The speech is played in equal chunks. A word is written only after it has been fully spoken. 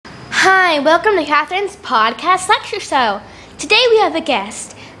Hi, welcome to Catherine's podcast lecture show. Today we have a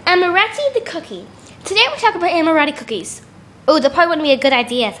guest, Amaretti the Cookie. Today we're talking about Amaretti cookies. Oh, that probably wouldn't be a good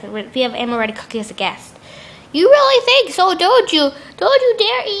idea if we have Amaretti Cookie as a guest. You really think so, don't you? Don't you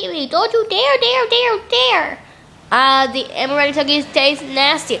dare eat me. Don't you dare. The Amaretti cookies taste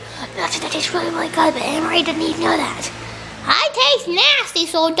nasty. They taste really, really good, but Amaretti didn't even know that. I taste nasty,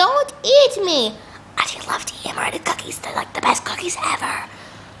 so don't eat me. I do love to eat Amaretti cookies. They're like the best cookies ever.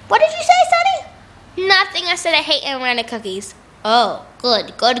 What did you say, Sonny? Nothing. I said I hate Amaretti cookies. Oh,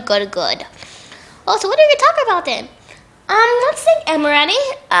 good. Oh, so what are we going to talk about then? Let's think Amaretti.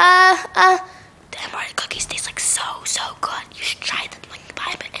 The Amaretti cookies taste like so good. You should try them, like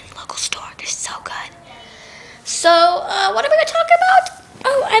buy them in the local store. They're so good. So, what are we going to talk about?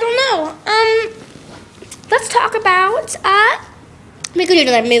 Oh, I don't know. Let's talk about, we could do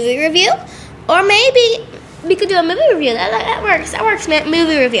another movie review, or maybe we could do a movie review. That works, man.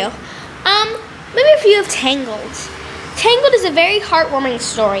 Movie review. Movie review of Tangled. Tangled is a very heartwarming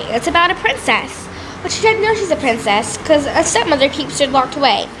story. It's about a princess, but she doesn't know she's a princess because a stepmother keeps her locked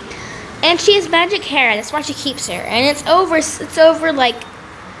away, and she has magic hair. That's why she keeps her, and it's over like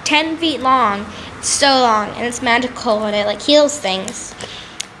 10 feet long. It's so long, and it's magical, and it like heals things,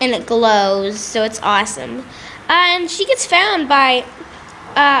 and it glows, so it's awesome. And she gets found by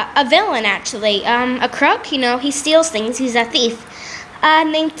a villain, actually, a crook. He steals things. He's a thief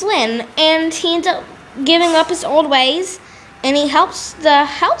named Flynn, and he ends up giving up his old ways, and he helps the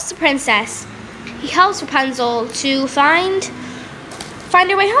princess. He helps Rapunzel to find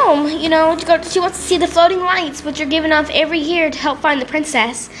her way home. She wants to see the floating lights, which are given off every year to help find the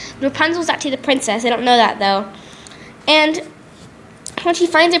princess. Rapunzel's actually the princess. I don't know that though. And when she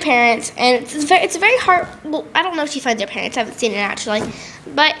finds her parents, and it's a very well, I don't know if she finds her parents. I haven't seen it actually,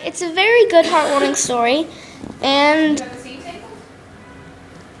 but it's a very good, heartwarming story. And You haven't seen Tangled?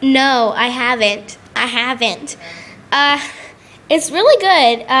 no, I haven't. It's really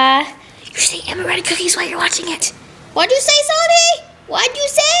good. You should eat Amaretti cookies while you're watching it. What'd you say, Sonny? What'd you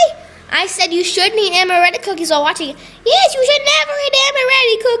say? I said you shouldn't eat Amaretti cookies while watching it. Yes, you should never eat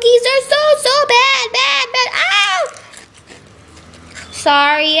Amaretti cookies. They're so bad. Ow!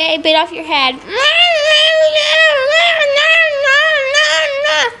 Sorry, I bit off your head.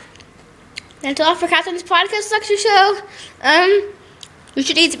 That's all for Catherine's podcast lecture show. You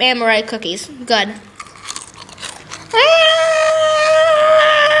should eat some Amaretti cookies. Good.